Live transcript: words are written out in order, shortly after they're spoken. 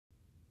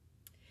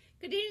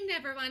Good evening,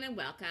 everyone, and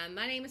welcome.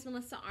 My name is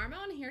Melissa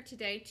Armo, and I'm here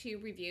today to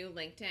review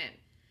LinkedIn.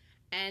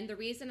 And the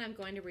reason I'm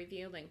going to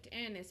review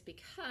LinkedIn is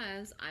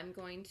because I'm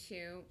going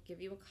to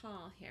give you a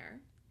call here.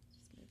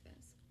 Just move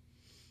this.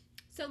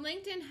 So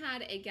LinkedIn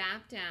had a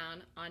gap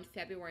down on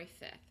February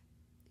 5th.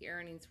 The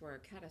earnings were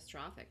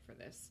catastrophic for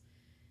this.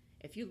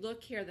 If you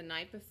look here the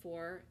night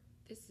before,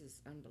 this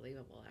is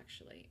unbelievable,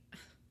 actually.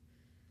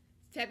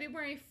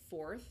 February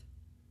 4th,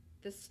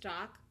 the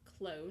stock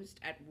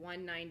closed at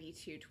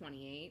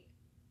 192.28.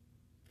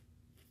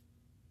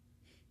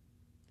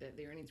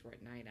 The earnings were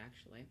at night,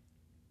 actually.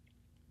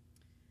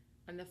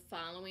 On the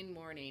following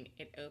morning,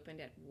 it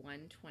opened at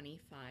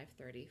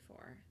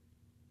 125.34.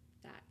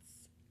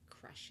 That's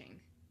crushing.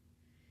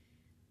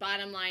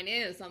 Bottom line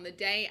is, on the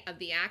day of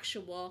the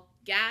actual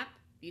gap,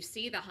 you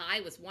see the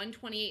high was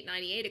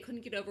 128.98. It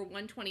couldn't get over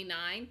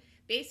 129.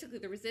 Basically,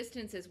 the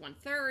resistance is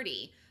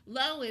 130.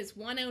 Low is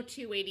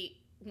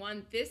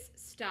 102.81. This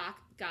stock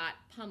got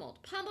pummeled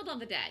on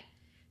the day.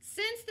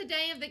 Since the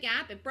day of the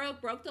gap, it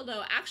broke the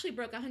low, actually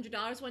broke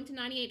 $100, went to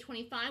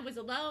 98.25, was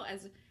a low,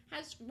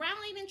 has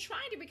rallied and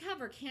tried to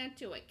recover, can't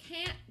do it.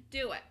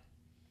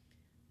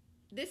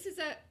 This is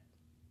a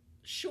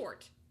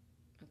short,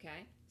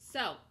 okay?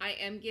 So I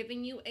am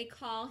giving you a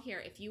call here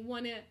if you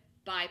want to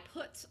buy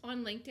puts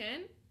on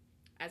LinkedIn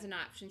as an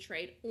option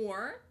trade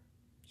or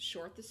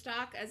short the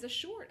stock as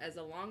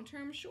a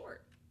long-term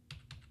short.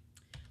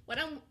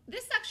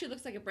 This actually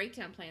looks like a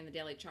breakdown play in the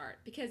daily chart,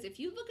 because if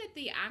you look at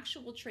the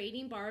actual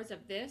trading bars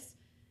of this,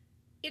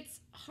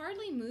 it's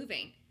hardly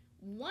moving.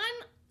 One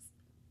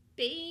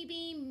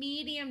baby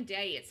medium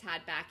day it's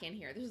had back in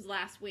here. This was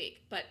last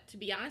week. But to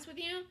be honest with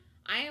you,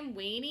 I am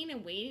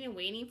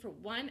waiting for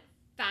one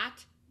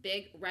fat,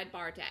 big red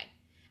bar day.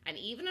 And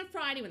even on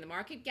Friday, when the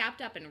market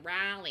gapped up and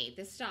rallied,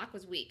 this stock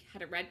was weak,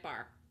 had a red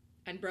bar,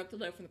 and broke the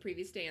low from the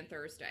previous day on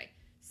Thursday.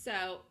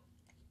 So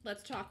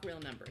let's talk real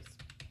numbers.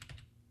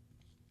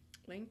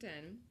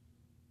 LinkedIn,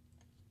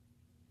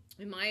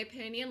 in my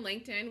opinion,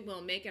 LinkedIn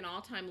will make an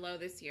all-time low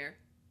this year.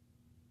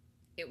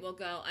 It will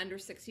go under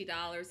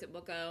 $60. It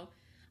will go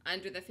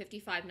under the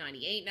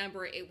 55.98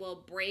 number. It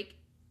will break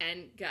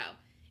and go.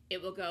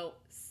 It will go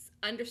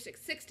under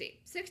 60.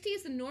 60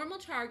 is the normal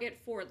target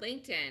for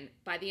LinkedIn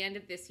by the end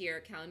of this year,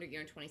 calendar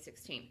year in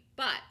 2016.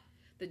 But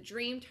the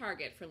dream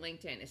target for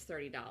LinkedIn is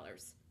 $30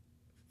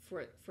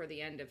 for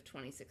the end of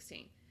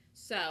 2016.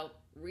 So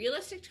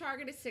realistic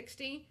target is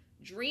 60.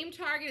 Dream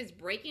target is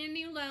breaking a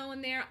new low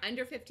in there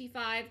under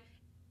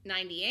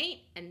 55.98,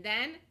 and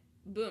then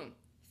boom,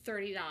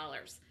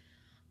 $30.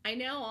 I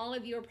know all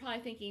of you are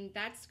probably thinking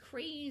that's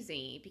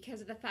crazy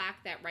because of the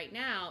fact that right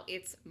now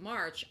it's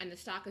March and the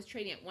stock is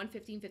trading at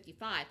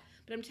 115.55.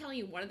 But I'm telling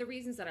you, one of the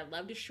reasons that I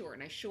love to short,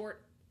 and I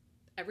short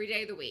every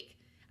day of the week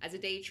as a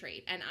day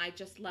trade, and I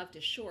just love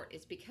to short,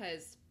 is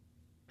because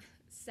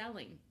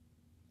selling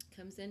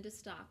comes into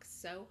stock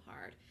so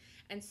hard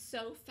and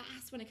so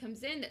fast when it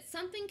comes in that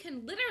something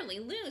can literally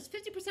lose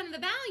 50% of the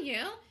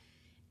value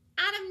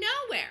out of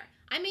nowhere.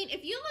 I mean,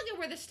 if you look at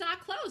where the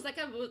stock closed, like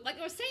I was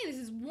saying, this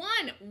is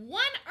one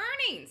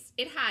earnings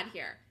it had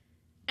here,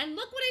 and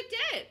look what it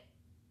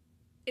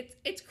did.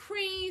 It's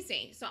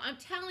crazy. So I'm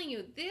telling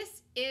you,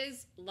 this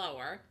is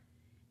lower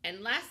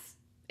unless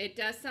it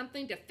does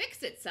something to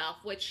fix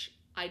itself, which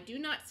I do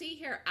not see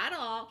here at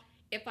all.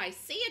 If I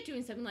see it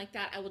doing something like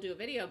that, I will do a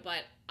video,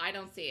 but I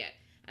don't see it.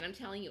 And I'm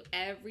telling you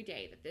every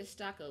day that this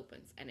stock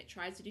opens and it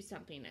tries to do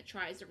something, and it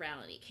tries to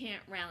rally, and it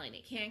can't rally, and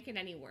it can't get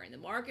anywhere, and the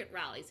market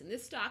rallies, and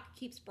this stock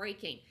keeps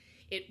breaking.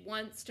 It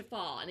wants to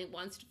fall, and it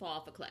wants to fall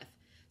off a cliff.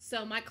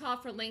 So my call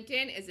for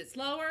LinkedIn is it's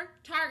lower,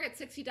 target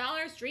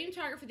 $60, dream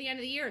target for the end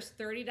of the year is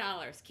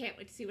 $30. Can't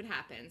wait to see what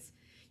happens.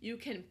 You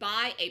can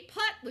buy a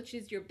put, which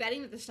is you're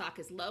betting that the stock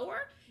is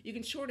lower. You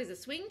can short as a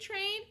swing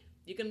trade.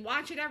 You can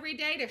watch it every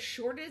day to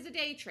short it as a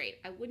day trade.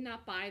 I would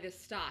not buy this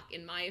stock,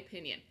 in my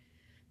opinion.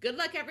 Good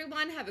luck,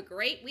 everyone. Have a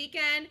great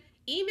weekend.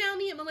 Email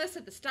me at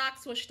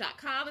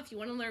melissa@thestockswoosh.com if you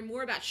want to learn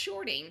more about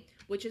shorting,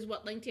 which is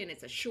what LinkedIn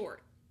is, a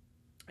short.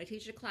 I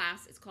teach a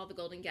class. It's called The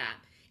Golden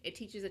Gap. It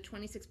teaches a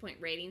 26-point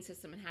rating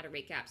system and how to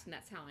rate gaps, and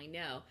that's how I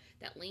know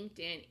that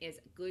LinkedIn is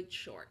a good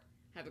short.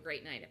 Have a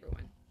great night,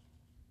 everyone.